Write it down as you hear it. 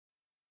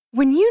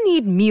When you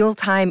need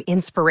mealtime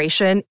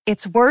inspiration,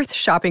 it's worth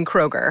shopping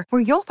Kroger,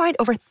 where you'll find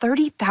over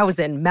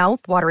 30,000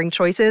 mouth-watering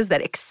choices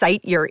that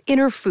excite your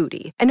inner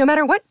foodie. And no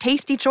matter what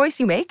tasty choice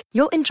you make,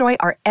 you'll enjoy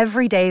our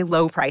everyday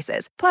low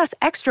prices, plus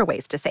extra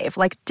ways to save,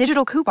 like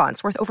digital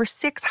coupons worth over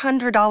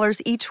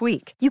 $600 each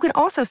week. You can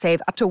also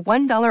save up to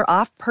 $1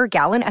 off per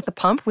gallon at the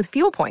pump with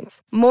fuel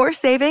points. More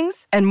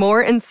savings and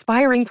more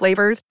inspiring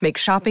flavors make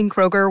shopping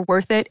Kroger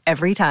worth it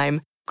every time.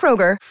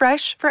 Kroger,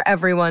 fresh for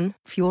everyone.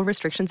 Fuel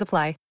restrictions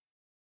apply.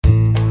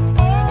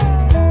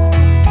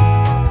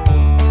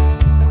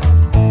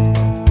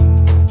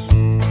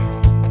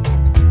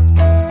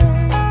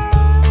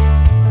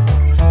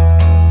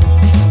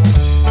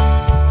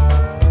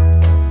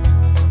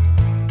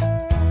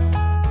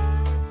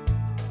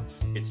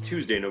 It's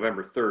Tuesday,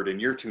 November 3rd,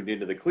 and you're tuned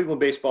into the Cleveland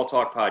Baseball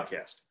Talk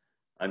podcast.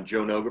 I'm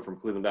Joe Noga from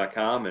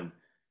Cleveland.com, and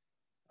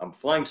I'm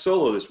flying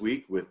solo this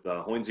week with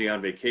Hoynesy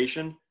on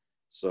vacation,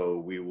 so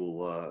we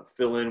will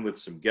fill in with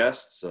some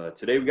guests.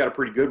 Today we got a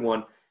pretty good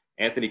one.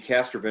 Anthony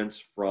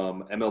Castrovince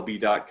from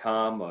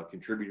MLB.com, a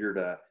contributor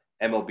to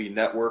MLB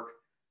Network,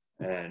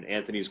 and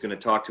Anthony's going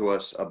to talk to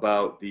us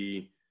about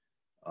the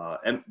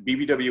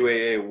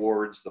BBWAA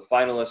awards. The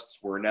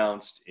finalists were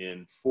announced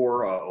in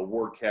 4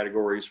 award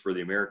categories for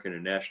the American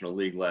and National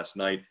League last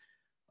night.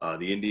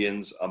 The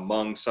Indians,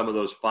 among some of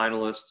those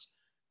finalists,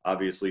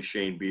 obviously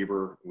Shane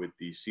Bieber, with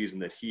the season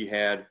that he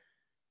had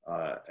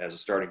as a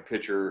starting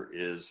pitcher,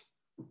 is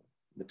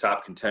the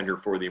top contender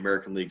for the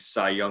American League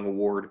Cy Young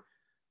Award.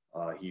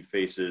 He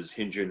faces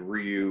Hyun-Jin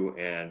Ryu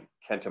and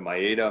Kenta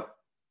Maeda,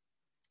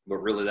 but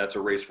really that's a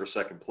race for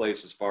second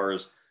place as far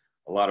as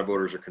a lot of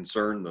voters are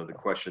concerned. The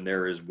question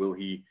there is, will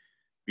he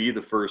be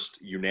the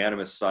first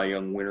unanimous Cy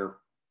Young winner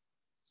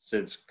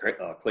since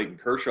Clayton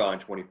Kershaw in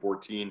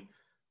 2014?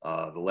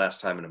 The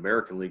last time an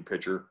American League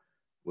pitcher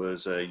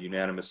was a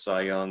unanimous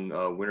Cy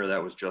Young winner,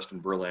 that was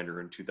Justin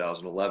Verlander in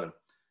 2011.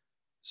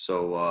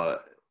 So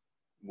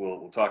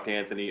we'll talk to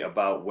Anthony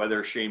about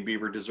whether Shane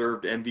Bieber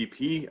deserved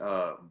MVP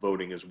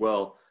voting as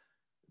well.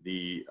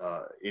 The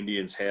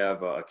Indians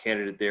have a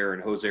candidate there in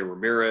Jose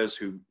Ramirez,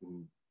 who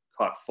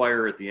caught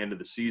fire at the end of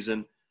the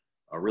season,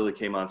 really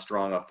came on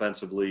strong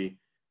offensively,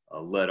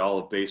 led all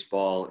of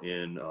baseball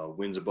in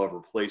wins above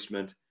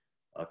replacement,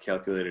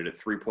 calculated at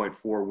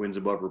 3.4 wins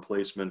above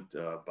replacement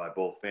by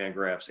both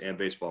Fangraphs and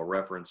Baseball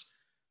Reference.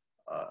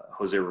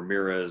 Jose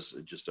Ramirez,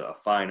 just a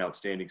fine,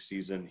 outstanding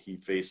season. He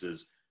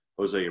faces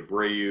Jose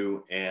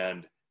Abreu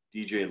and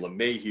DJ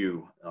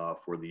LeMahieu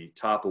for the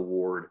top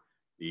award,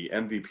 the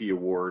MVP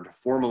award,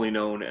 formerly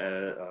known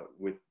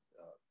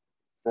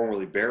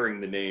formerly bearing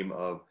the name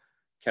of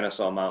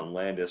Kennesaw Mountain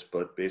Landis,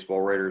 but baseball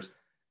writers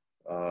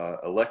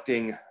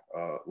electing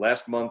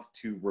last month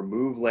to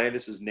remove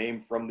Landis's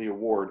name from the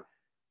award.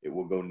 It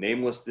will go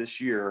nameless this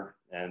year,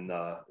 and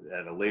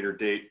at a later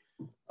date,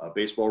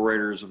 Baseball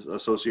Writers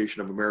Association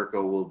of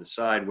America will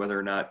decide whether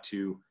or not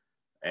to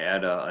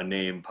add a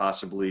name.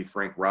 Possibly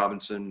Frank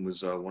Robinson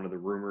was one of the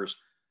rumors.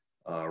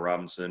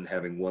 Robinson,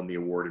 having won the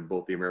award in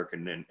both the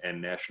American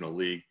and National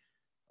League,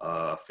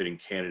 fitting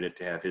candidate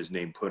to have his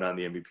name put on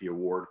the MVP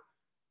award.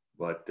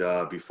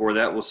 But before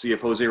that, we'll see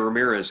if Jose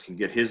Ramirez can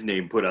get his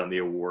name put on the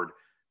award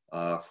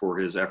for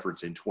his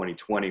efforts in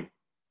 2020.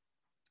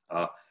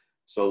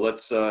 So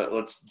let's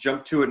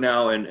jump to it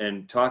now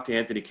and talk to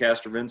Anthony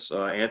Castrovince.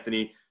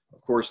 Anthony, of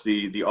course,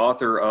 the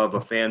author of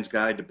A Fan's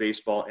Guide to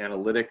Baseball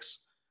Analytics,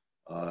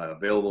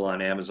 available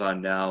on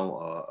Amazon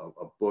now,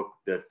 a book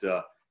that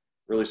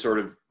really sort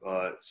of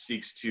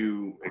seeks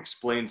to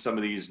explain some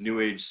of these new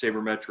age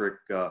sabermetric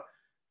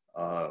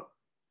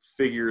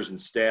figures and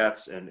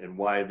stats and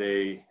why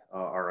they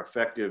are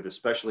effective,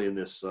 especially in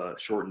this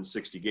shortened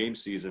 60-game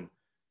season,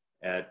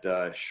 at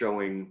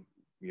showing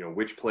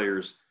which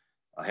players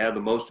have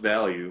the most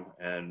value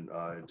and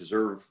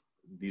deserve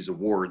these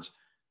awards.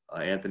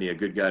 Anthony, a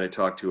good guy to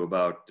talk to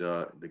about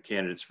the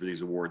candidates for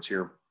these awards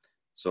here.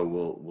 So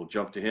we'll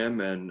jump to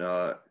him and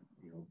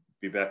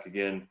be back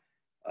again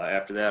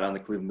after that on the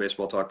Cleveland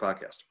Baseball Talk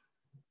podcast.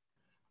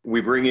 We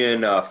bring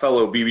in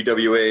fellow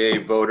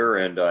BBWAA voter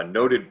and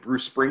noted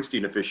Bruce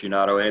Springsteen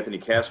aficionado Anthony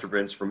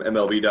Castrovince from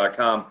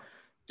MLB.com.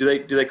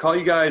 Do they call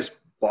you guys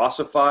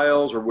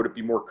bossophiles, or would it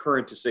be more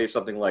current to say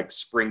something like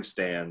spring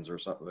stands or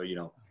something?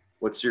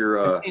 What's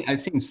your?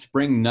 I've seen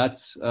spring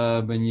nuts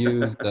been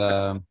used.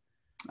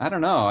 I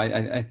don't know.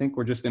 I think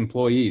we're just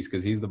employees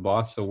because he's the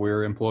boss, so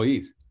we're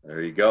employees.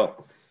 There you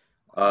go.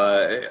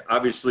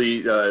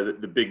 Obviously,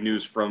 the big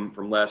news from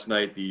last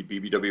night, the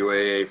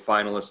BBWAA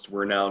finalists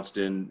were announced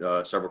in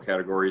several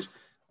categories.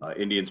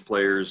 Indians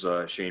players,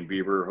 Shane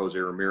Bieber, Jose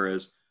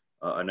Ramirez,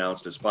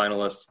 announced as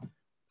finalists.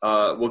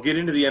 We'll get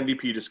into the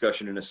MVP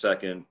discussion in a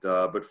second.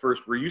 But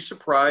first, were you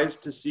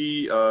surprised to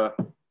see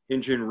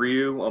Hyun-Jin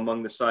Ryu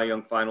among the Cy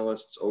Young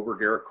finalists over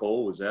Garrett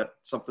Cole? Was that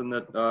something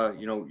that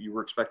you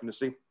were expecting to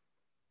see?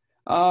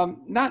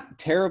 Not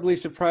terribly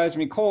surprised. I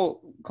mean,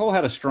 Cole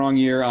had a strong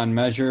year on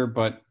measure,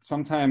 but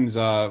sometimes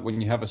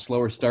when you have a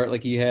slower start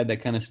like he had,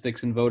 that kind of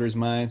sticks in voters'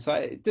 minds. So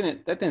that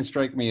didn't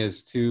strike me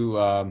as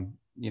too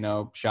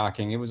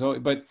shocking. It was,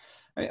 but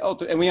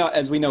And we,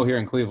 as we know here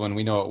in Cleveland,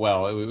 we know it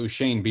well. It was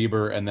Shane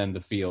Bieber and then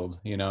the field,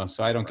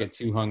 So I don't get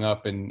too hung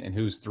up in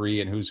who's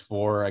 3 and who's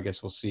 4. I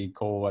guess we'll see.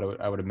 Cole,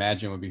 I would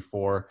imagine would be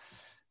 4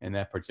 in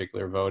that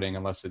particular voting,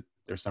 unless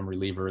there's some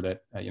reliever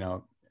that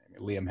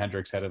Liam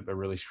Hendricks had a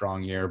really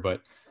strong year.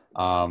 But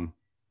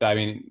I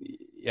mean,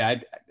 yeah,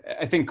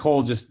 I think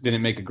Cole just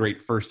didn't make a great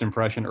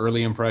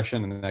early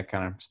impression, and that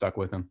kind of stuck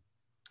with him.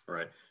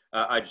 Right.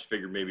 I just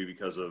figured maybe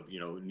because of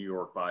New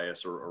York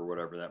bias or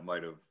whatever, that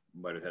might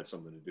have had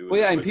something to do with it.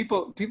 Well, yeah, and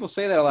people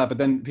say that a lot, but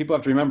then people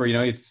have to remember,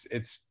 it's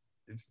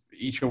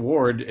each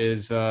award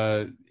is in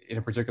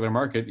a particular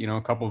market,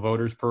 a couple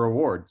voters per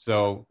award,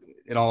 so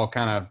it all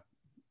kind of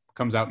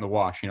comes out in the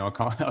wash. It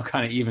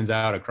kind of evens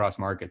out across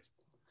markets.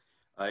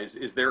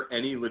 Is there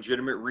any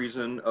legitimate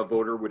reason a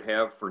voter would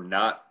have for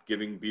not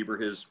giving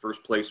Bieber his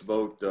first place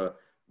vote,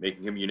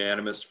 making him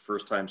unanimous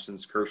first time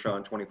since Kershaw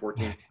in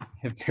 2014?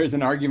 If there's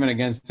an argument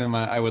against him,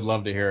 I would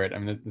love to hear it. I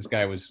mean, this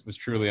guy was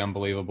truly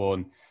unbelievable.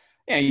 And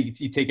yeah,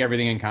 you take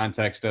everything in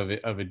context of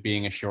it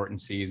being a shortened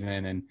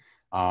season. And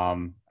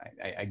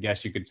I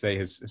guess you could say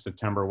his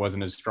September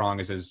wasn't as strong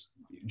as his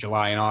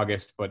July and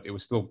August, but it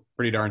was still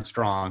pretty darn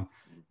strong.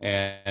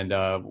 And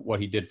what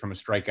he did from a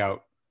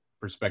strikeout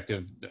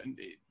perspective,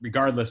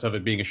 regardless of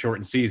it being a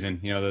shortened season,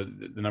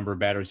 the number of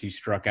batters he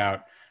struck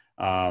out,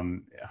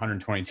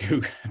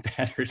 122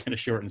 batters in a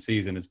shortened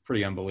season is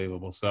pretty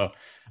unbelievable. So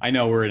I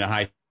know we're in a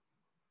high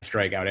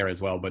strikeout era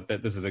as well, but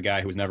this is a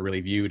guy who was never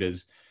really viewed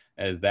as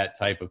that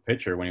type of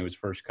pitcher when he was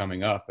first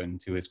coming up. And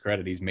to his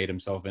credit, he's made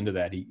himself into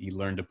that. He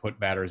learned to put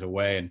batters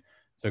away and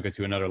took it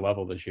to another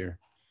level this year.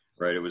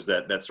 Right. It was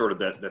that sort of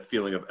that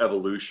feeling of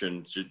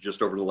evolution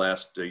just over the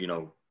last,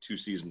 2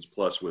 seasons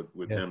plus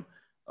with him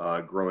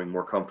growing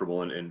more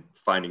comfortable and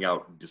finding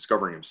out,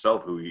 discovering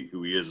himself who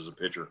he is as a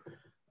pitcher.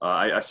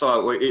 I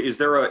saw, is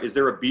there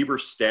a Bieber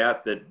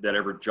stat that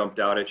ever jumped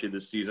out at you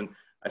this season?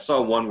 I saw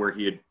one where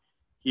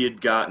he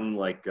had gotten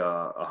like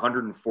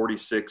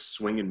 146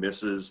 swing and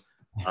misses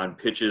on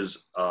pitches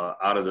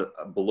out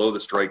of below the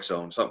strike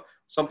zone.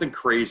 Something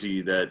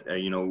crazy that,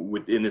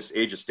 within this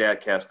age of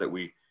StatCast that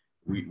we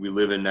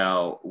live in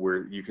now,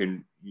 where you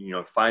can,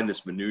 find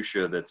this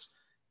minutia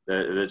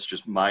that's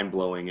just mind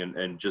blowing.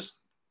 And just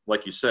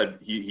like you said,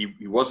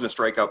 he wasn't a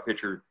strikeout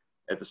pitcher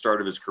at the start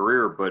of his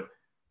career, but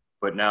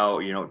now,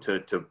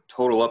 to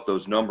total up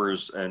those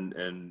numbers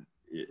and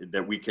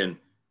that we can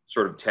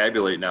sort of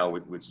tabulate now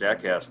with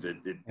StatCast,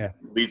 it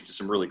leads to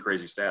some really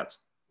crazy stats.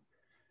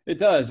 It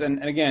does.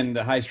 And again,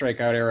 the high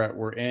strikeout era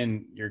we're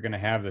in, you're going to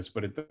have this,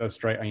 but it does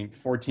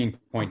 14.2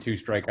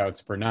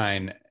 strikeouts per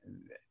 9.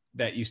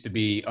 That used to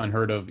be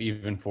unheard of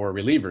even for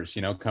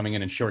relievers, coming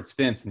in short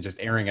stints and just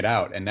airing it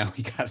out. And now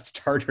we got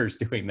starters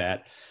doing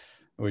that,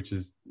 which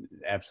is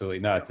absolutely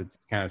nuts.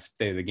 It's kind of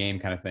state of the game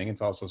kind of thing.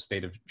 It's also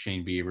state of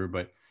Shane Bieber,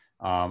 but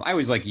I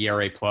always like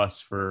ERA plus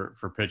for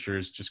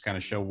pitchers, just kind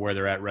of show where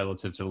they're at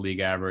relative to the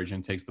league average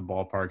and takes the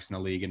ballparks in the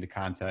league into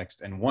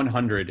context. And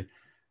 100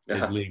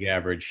 is league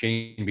average.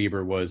 Shane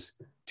Bieber was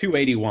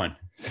 281.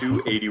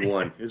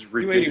 281 is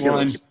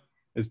ridiculous. 281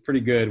 is pretty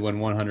good when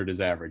 100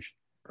 is average.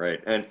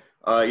 Right. And,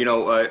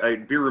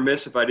 I'd be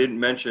remiss if I didn't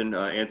mention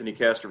Anthony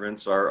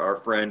Castrovince, our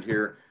friend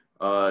here,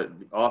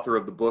 author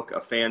of the book,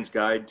 A Fan's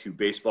Guide to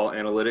Baseball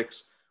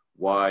Analytics,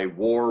 Why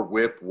WAR,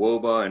 WHIP,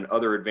 WOBA, and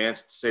Other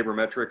Advanced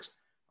Sabermetrics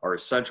are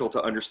essential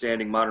to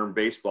understanding modern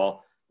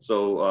baseball.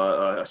 So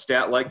a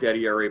stat like that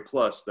ERA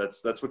plus,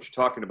 that's what you're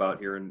talking about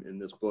here in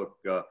this book,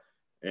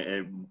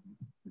 and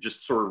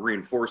just sort of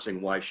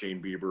reinforcing why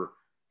Shane Bieber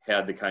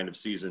had the kind of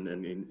season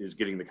and is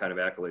getting the kind of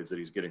accolades that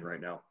he's getting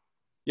right now.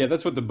 Yeah,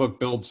 that's what the book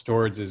builds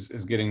towards is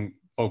getting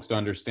folks to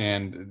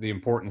understand the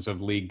importance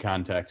of league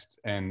context.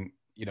 And,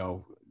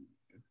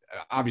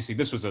 obviously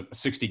this was a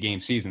 60-game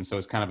season, so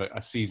it's kind of a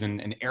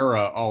season, an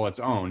era all its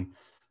own,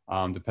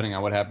 depending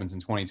on what happens in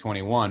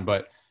 2021.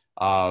 But,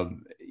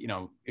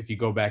 if you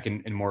go back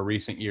in more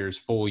recent years,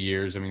 full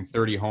years,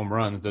 30 home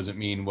runs doesn't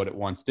mean what it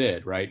once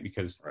did, right?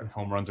 Because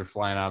home runs are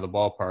flying out of the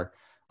ballpark.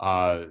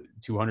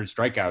 200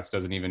 strikeouts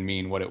doesn't even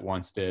mean what it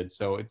once did.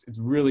 So it's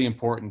really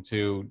important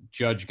to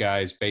judge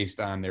guys based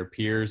on their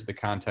peers, the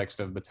context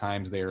of the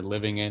times they are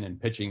living in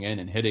and pitching in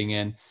and hitting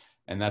in.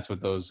 And that's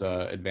what those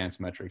advanced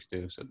metrics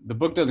do. So the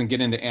book doesn't get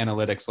into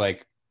analytics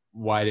like,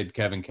 why did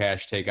Kevin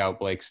Cash take out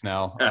Blake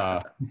Snell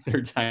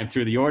third time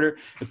through the order?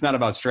 It's not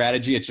about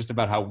strategy. It's just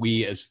about how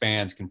we as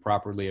fans can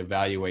properly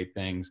evaluate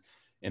things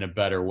in a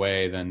better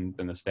way than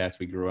the stats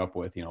we grew up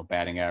with,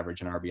 batting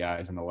average and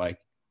RBIs and the like.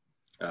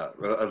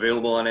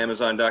 Available on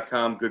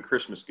Amazon.com. Good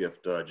Christmas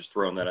gift. Just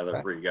throwing that out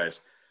there for you guys.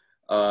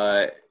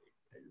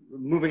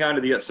 Moving on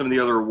to some of the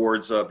other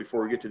awards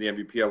before we get to the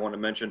MVP, I want to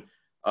mention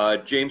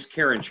James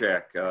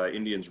Karinchak,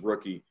 Indians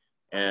rookie,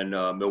 and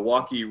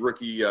Milwaukee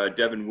rookie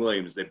Devin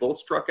Williams. They both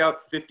struck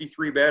out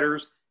 53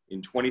 batters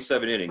in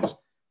 27 innings.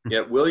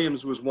 Yet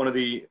Williams was one of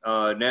the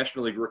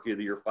National League Rookie of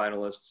the Year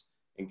finalists,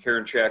 and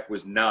Karinchak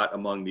was not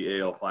among the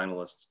AL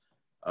finalists.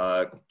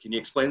 Can you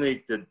explain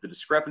the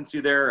discrepancy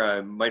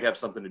there? Might have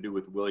something to do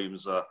with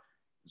Williams'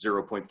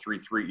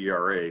 0.33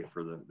 ERA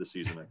for the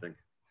season, I think.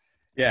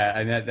 Yeah,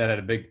 and that had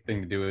a big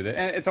thing to do with it.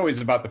 And it's always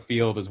about the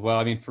field as well.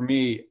 I mean, for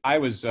me, I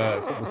was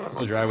full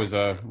disclosure, I was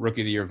a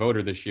Rookie of the Year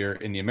voter this year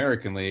in the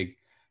American League,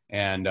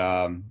 and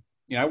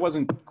I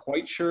wasn't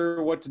quite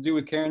sure what to do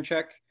with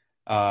Karinchak,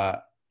 uh,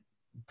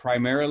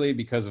 primarily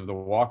because of the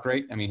walk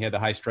rate. I mean, he had the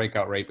high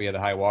strikeout rate, but he had the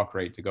high walk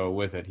rate to go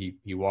with it.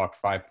 He walked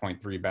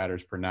 5.3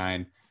 batters per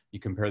nine. You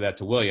compare that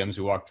to Williams,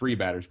 who walked 3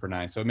 batters per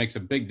nine. So it makes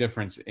a big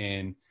difference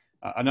in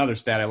another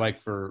stat I like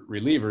for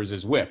relievers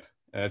is WHIP.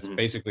 That's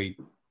basically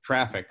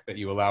traffic that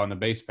you allow in the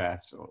base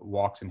paths,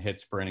 walks and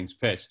hits per innings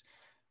pitched.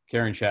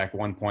 Karinchak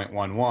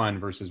 1.11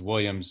 versus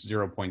Williams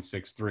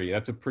 0.63.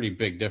 That's a pretty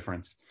big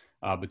difference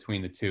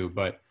between the two.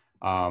 But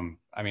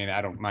I mean,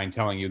 I don't mind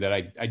telling you that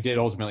I did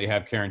ultimately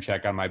have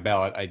Karinchak on my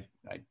ballot. I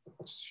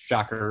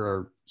shocker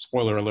or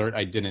spoiler alert,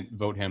 I didn't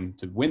vote him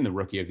to win the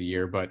Rookie of the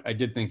Year, but I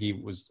did think he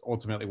was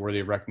ultimately worthy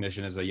of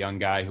recognition as a young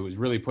guy who was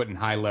really put in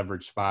high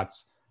leverage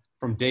spots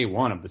from day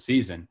one of the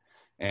season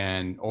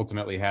and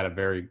ultimately had a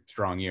very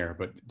strong year.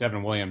 But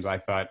Devin Williams, I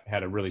thought,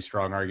 had a really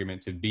strong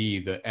argument to be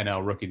the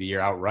NL Rookie of the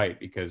Year outright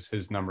because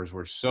his numbers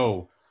were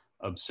so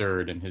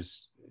absurd and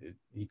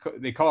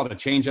they call it a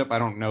changeup. I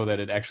don't know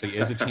that it actually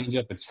is a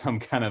changeup. It's some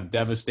kind of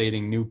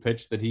devastating new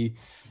pitch that he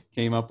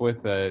came up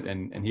with,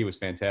 and he was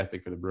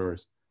fantastic for the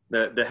Brewers.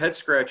 The head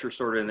scratcher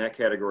sort of in that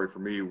category for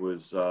me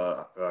was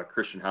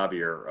Christian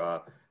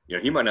Javier.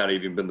 He might not have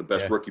even been the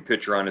best rookie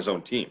pitcher on his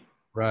own team.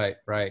 Right.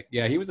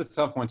 Yeah, he was a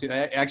tough one too.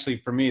 Actually,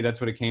 for me, that's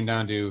what it came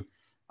down to,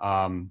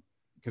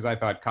 because I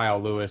thought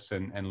Kyle Lewis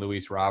and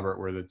Luis Robert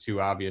were the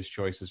two obvious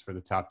choices for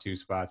the top two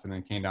spots, and then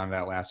it came down to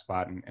that last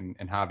spot and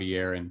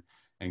Javier and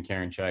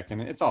Karinchak,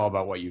 and it's all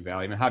about what you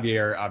value. I mean,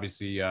 Javier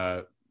obviously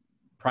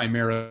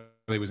primarily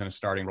was in a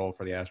starting role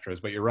for the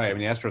Astros, but you're right. I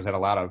mean, the Astros had a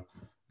lot of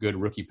good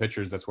rookie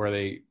pitchers. That's why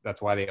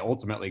they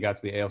ultimately got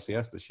to the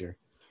ALCS this year.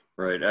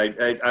 Right.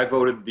 I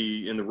voted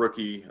in the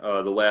rookie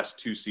the last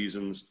two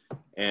seasons,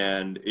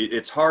 and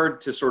it's hard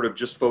to sort of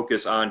just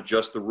focus on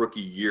just the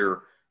rookie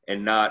year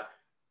and not,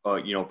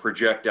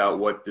 project out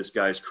what this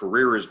guy's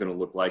career is going to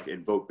look like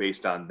and vote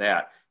based on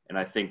that. And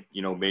I think,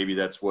 maybe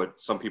that's what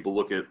some people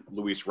look at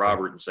Luis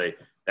Robert and say,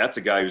 that's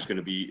a guy who's going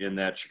to be in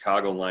that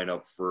Chicago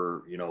lineup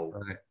for,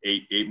 right.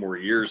 eight more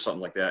years,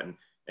 something like that,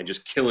 and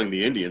just killing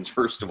the Indians,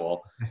 first of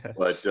all.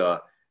 But,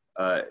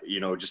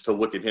 just to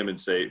look at him and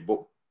say,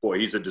 boy,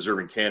 he's a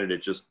deserving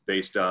candidate just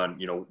based on,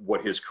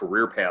 what his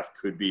career path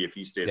could be if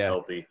he stays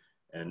healthy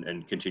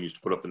and continues to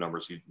put up the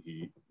numbers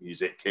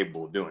he's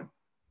capable of doing.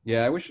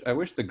 Yeah, I wish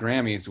the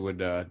Grammys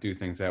would do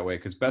things that way,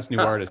 because Best New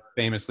Artist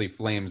famously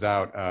flames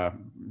out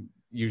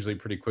usually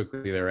pretty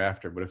quickly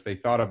thereafter. But if they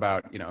thought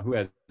about, who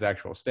has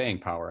actual staying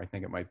power, I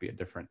think it might be a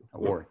different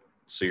award.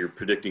 So you're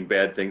predicting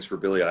bad things for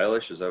Billie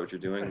Eilish? Is that what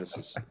you're doing? This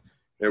is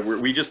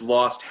we just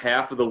lost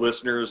half of the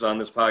listeners on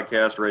this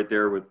podcast right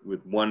there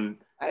with one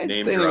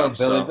name drop.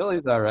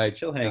 Billie's all right.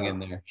 She'll hang in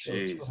there.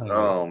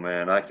 She'll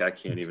man, I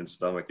can't even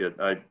stomach it.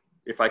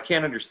 If I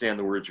can't understand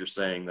the words you're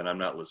saying, then I'm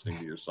not listening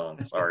to your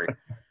song. Sorry.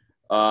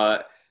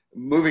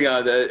 Moving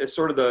on, it's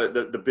sort of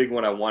the big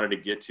one I wanted to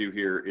get to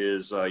here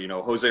is,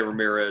 Jose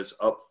Ramirez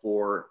up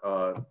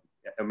for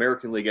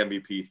American League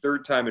MVP,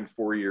 third time in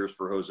 4 years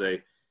for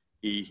Jose.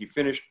 He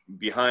finished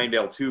behind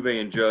Altuve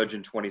and Judge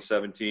in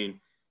 2017.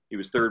 He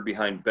was third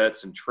behind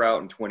Betts and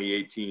Trout in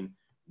 2018.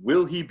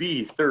 Will he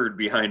be third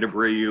behind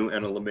Abreu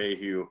and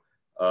LeMahieu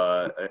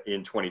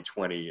in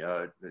 2020?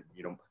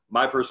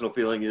 My personal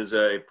feeling is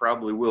it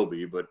probably will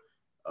be, but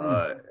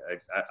I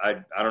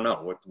don't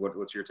know.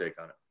 What's your take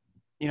on it?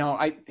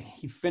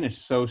 He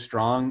finished so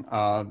strong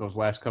those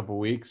last couple of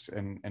weeks,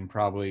 and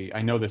probably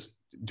I know this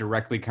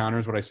directly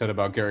counters what I said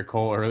about Garrett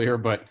Cole earlier,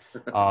 but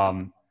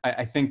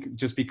I think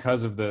just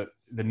because of the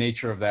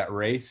nature of that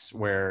race,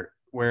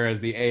 whereas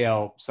the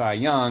AL Cy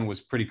Young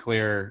was pretty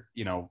clear,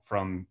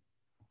 from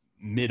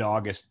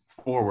mid-August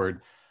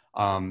forward,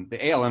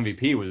 the AL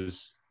MVP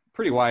was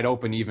pretty wide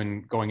open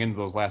even going into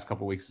those last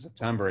couple of weeks of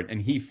September,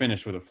 and he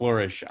finished with a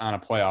flourish on a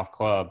playoff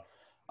club.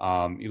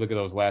 You look at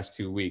those last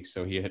 2 weeks.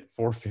 So he hit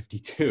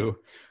 452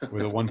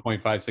 with a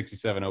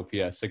 1.567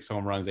 OPS, 6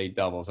 home runs, 8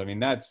 doubles. I mean,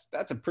 that's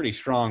a pretty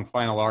strong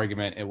final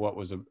argument in what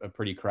was a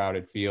pretty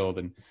crowded field.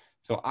 And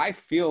so I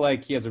feel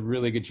like he has a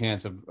really good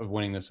chance of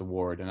winning this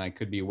award, and I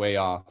could be way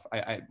off.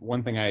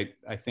 One thing I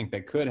think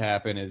that could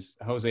happen is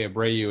Jose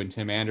Abreu and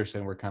Tim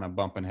Anderson were kind of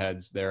bumping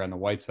heads there on the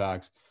White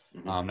Sox.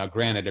 Mm-hmm. Now,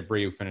 granted,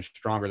 Abreu finished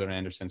stronger than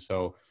Anderson,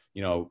 so,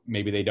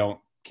 maybe they don't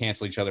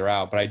cancel each other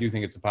out, but I do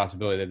think it's a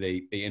possibility that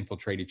they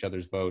infiltrate each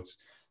other's votes.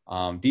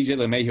 DJ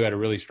LeMahieu had a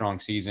really strong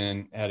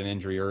season, had an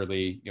injury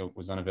early,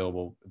 was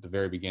unavailable at the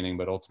very beginning,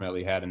 but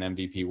ultimately had an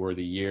MVP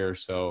worthy year.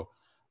 So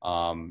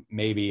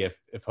maybe if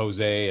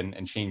Jose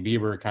and Shane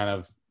Bieber kind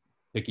of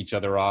pick each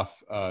other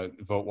off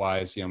vote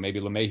wise,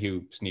 maybe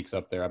LeMahieu sneaks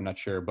up there. I'm not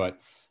sure, but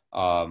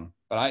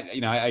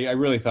I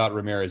really thought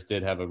Ramirez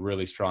did have a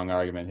really strong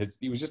argument.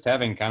 He was just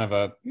having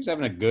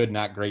a good,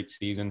 not great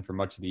season for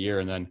much of the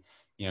year. And then,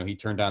 he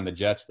turned on the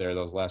Jets there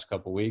those last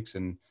couple of weeks,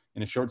 and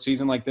in a short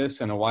season like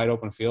this and a wide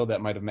open field,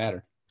 that might have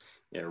mattered.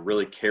 Yeah,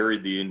 really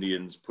carried the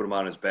Indians, put him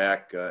on his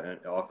back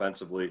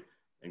offensively,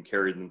 and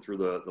carried them through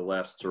the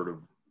last sort of,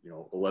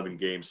 11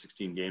 games,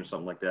 16 games,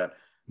 something like that.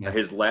 Yeah.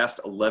 His last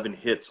 11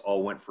 hits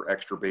all went for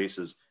extra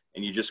bases,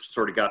 and you just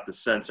sort of got the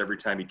sense every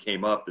time he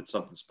came up that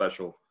something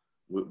special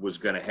was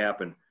going to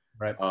happen.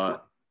 Right.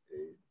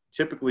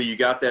 Typically, you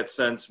got that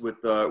sense with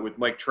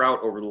Mike Trout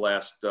over the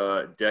last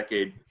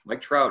decade.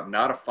 Mike Trout,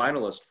 not a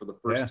finalist for the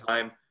first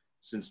time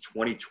since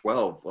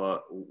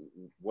 2012.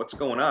 What's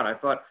going on? I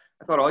thought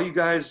all you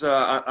guys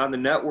on the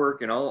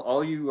network and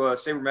all you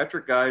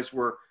sabermetric guys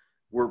were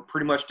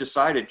pretty much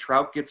decided.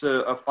 Trout gets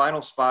a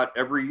final spot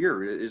every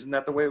year. Isn't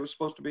that the way it was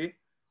supposed to be?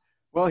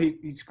 Well,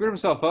 he screwed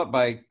himself up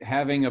by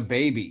having a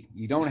baby.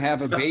 You don't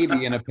have a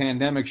baby in a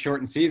pandemic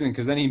shortened season,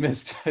 because then I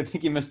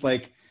think he missed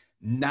like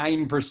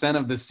 9%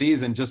 of the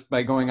season just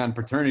by going on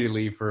paternity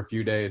leave for a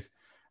few days.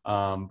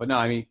 But no,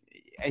 I mean,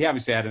 he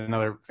obviously had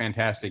another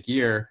fantastic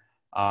year.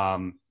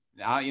 Now,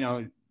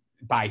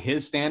 by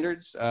his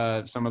standards,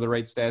 some of the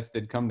rate stats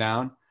did come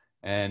down,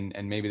 and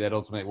maybe that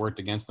ultimately worked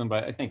against him.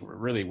 But I think what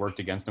really worked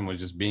against him was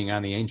just being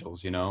on the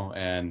Angels,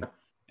 and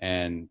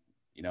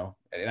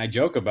I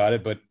joke about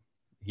it, but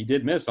he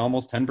did miss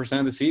almost 10%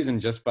 of the season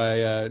just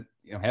by,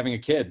 having a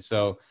kid.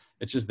 So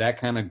it's just that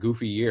kind of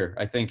goofy year.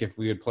 I think if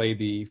we had played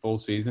the full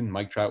season,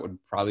 Mike Trout would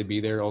probably be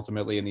there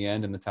ultimately in the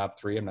end in the top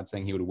three. I'm not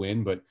saying he would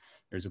win, but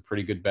there's a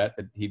pretty good bet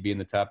that he'd be in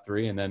the top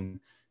three. And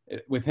then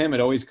with him, it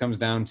always comes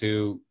down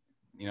to,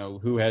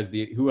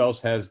 who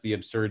else has the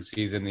absurd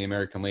season in the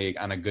American League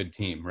on a good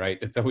team, right?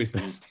 It's always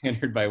the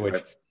standard by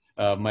which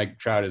Mike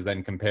Trout is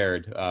then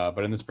compared.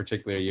 But in this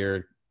particular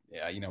year,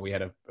 we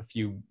had a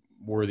few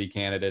worthy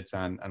candidates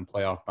on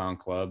playoff bound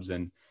clubs,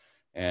 and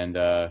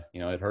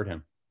it hurt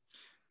him.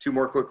 Two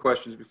more quick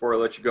questions before I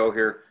let you go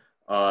here.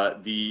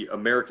 The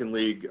American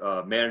League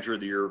Manager of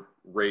the Year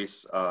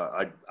race,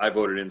 I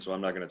voted in, so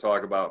I'm not going to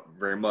talk about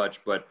very much,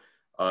 but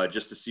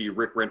just to see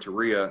Rick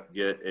Renteria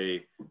get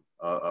a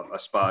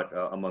spot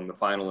among the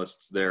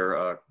finalists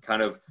there,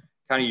 kind of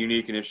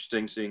unique and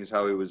interesting, seeing as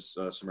how he was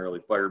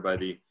summarily fired by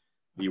the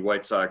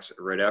White Sox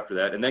right after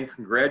that, and then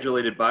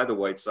congratulated by the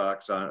White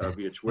Sox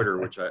via Twitter,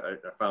 which I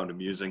found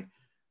amusing.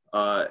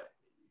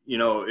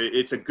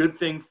 It's a good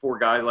thing for a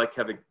guy like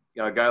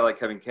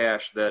Kevin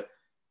Cash that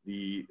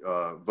the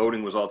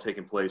voting was all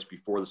taking place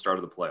before the start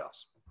of the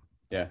playoffs.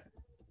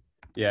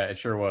 Yeah, it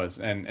sure was,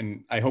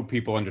 and I hope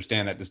people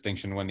understand that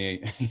distinction when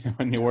the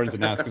award is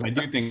announced, because I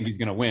do think he's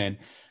going to win.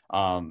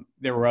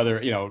 There were other,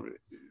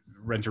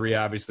 Renteria,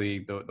 obviously,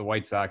 the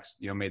White Sox,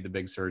 made the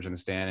big surge in the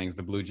standings.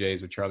 The Blue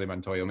Jays with Charlie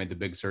Montoyo made the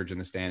big surge in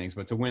the standings.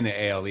 But to win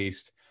the AL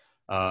East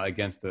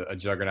against a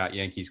juggernaut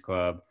Yankees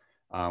club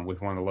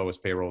with one of the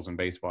lowest payrolls in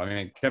baseball, I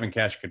mean, Kevin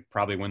Cash could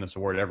probably win this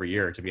award every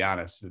year, to be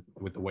honest,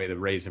 with the way the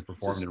Rays have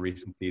performed in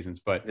recent seasons.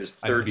 But his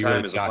third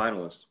time as a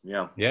finalist,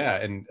 yeah,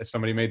 and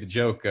somebody made the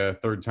joke,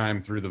 third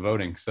time through the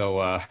voting.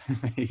 So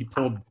he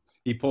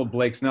pulled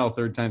Blake Snell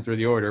third time through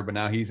the order, but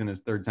now he's in his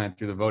third time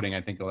through the voting.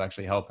 I think it'll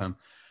actually help him.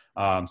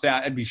 So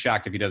I'd be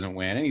shocked if he doesn't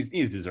win, and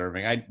he's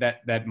deserving.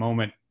 That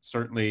moment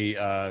certainly,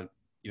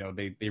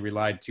 they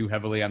relied too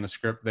heavily on the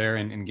script there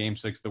in Game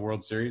 6 of the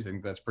World Series. I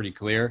think that's pretty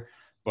clear.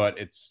 But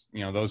it's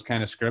those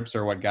kind of scripts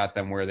are what got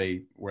them where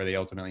they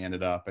ultimately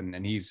ended up,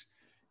 and he's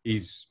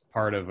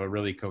part of a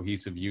really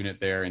cohesive unit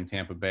there in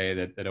Tampa Bay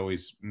that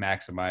always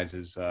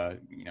maximizes,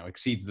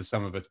 exceeds the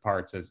sum of its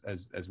parts,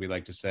 as we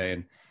like to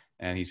say,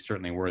 and he's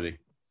certainly worthy.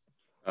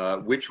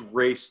 Which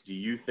race do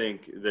you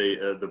think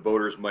the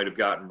voters might have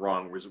gotten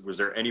wrong? Was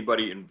there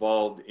anybody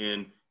involved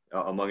in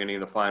among any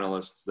of the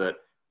finalists that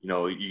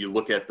you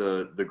look at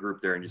the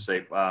group there and you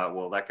say,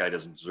 well, that guy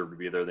doesn't deserve to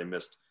be there. They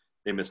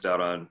missed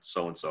out on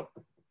so and so.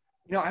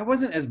 I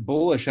wasn't as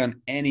bullish on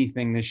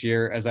anything this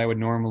year as I would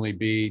normally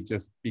be,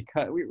 just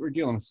because we were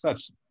dealing with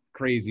such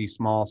crazy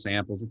small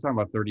samples. We're talking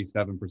about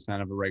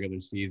 37% of a regular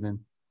season,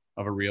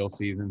 of a real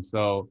season.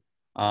 So,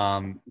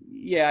 I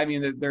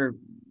mean, there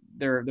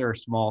are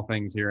small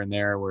things here and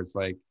there where it's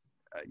like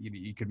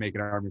you could make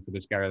an argument for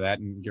this guy or that,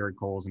 and Garrett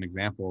Cole is an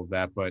example of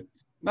that, but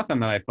nothing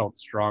that I felt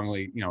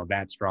strongly,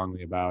 that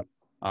strongly about.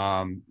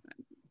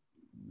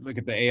 Look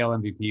at the AL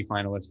MVP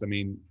finalists. I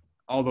mean,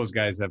 all those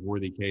guys have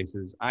worthy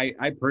cases. I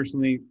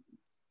personally,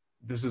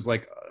 this is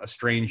like a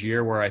strange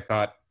year where I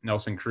thought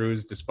Nelson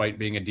Cruz, despite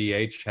being a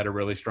DH, had a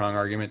really strong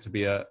argument to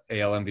be a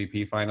AL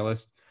MVP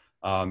finalist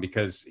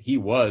because he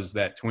was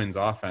that Twins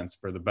offense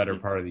for the better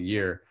part of the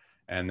year.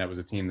 And that was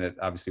a team that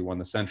obviously won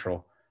the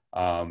Central.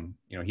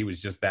 He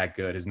was just that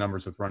good. His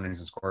numbers with runners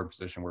and scoring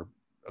position were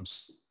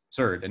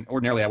absurd. And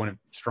ordinarily, I wouldn't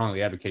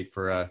strongly advocate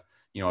for a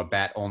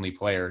bat-only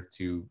player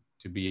to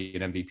be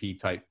an MVP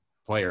type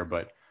player,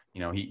 but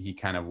he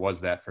kind of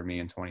was that for me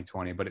in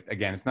 2020. But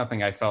again, it's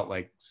nothing I felt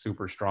like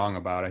super strong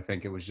about. I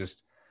think it was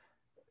just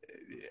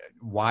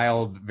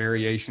wild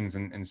variations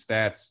in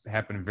stats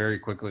happened very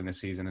quickly in the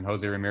season. And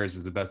Jose Ramirez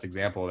is the best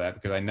example of that,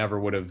 because I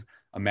never would have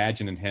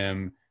imagined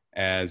him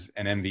as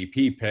an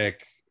MVP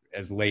pick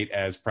as late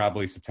as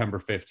probably September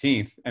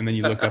 15th. And then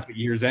you look up at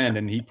year's end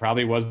and he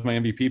probably was my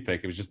MVP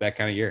pick. It was just that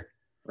kind of year.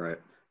 Right.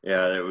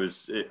 Yeah, it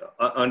was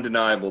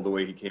undeniable the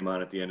way he came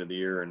on at the end of the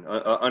year, and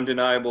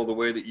undeniable the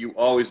way that you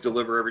always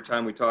deliver every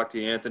time we talk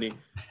to you, Anthony.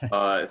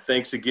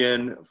 Thanks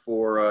again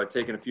for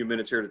taking a few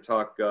minutes here to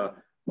talk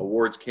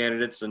awards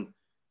candidates, and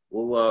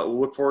we'll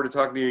look forward to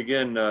talking to you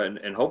again,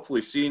 and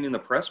hopefully seeing you in the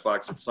press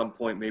box at some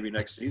point, maybe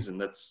next season.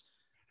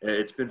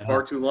 It's been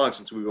far too long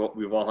since we've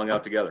all hung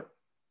out together.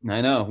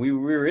 I know we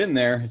were in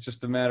there. It's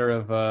just a matter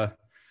of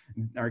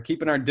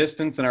keeping our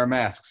distance and our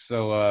masks.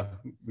 So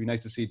it'd be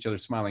nice to see each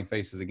other's smiling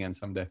faces again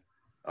someday.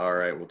 All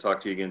right. We'll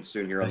talk to you again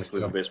soon here on the Thanks,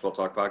 Cleveland Joe. Baseball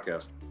Talk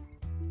podcast.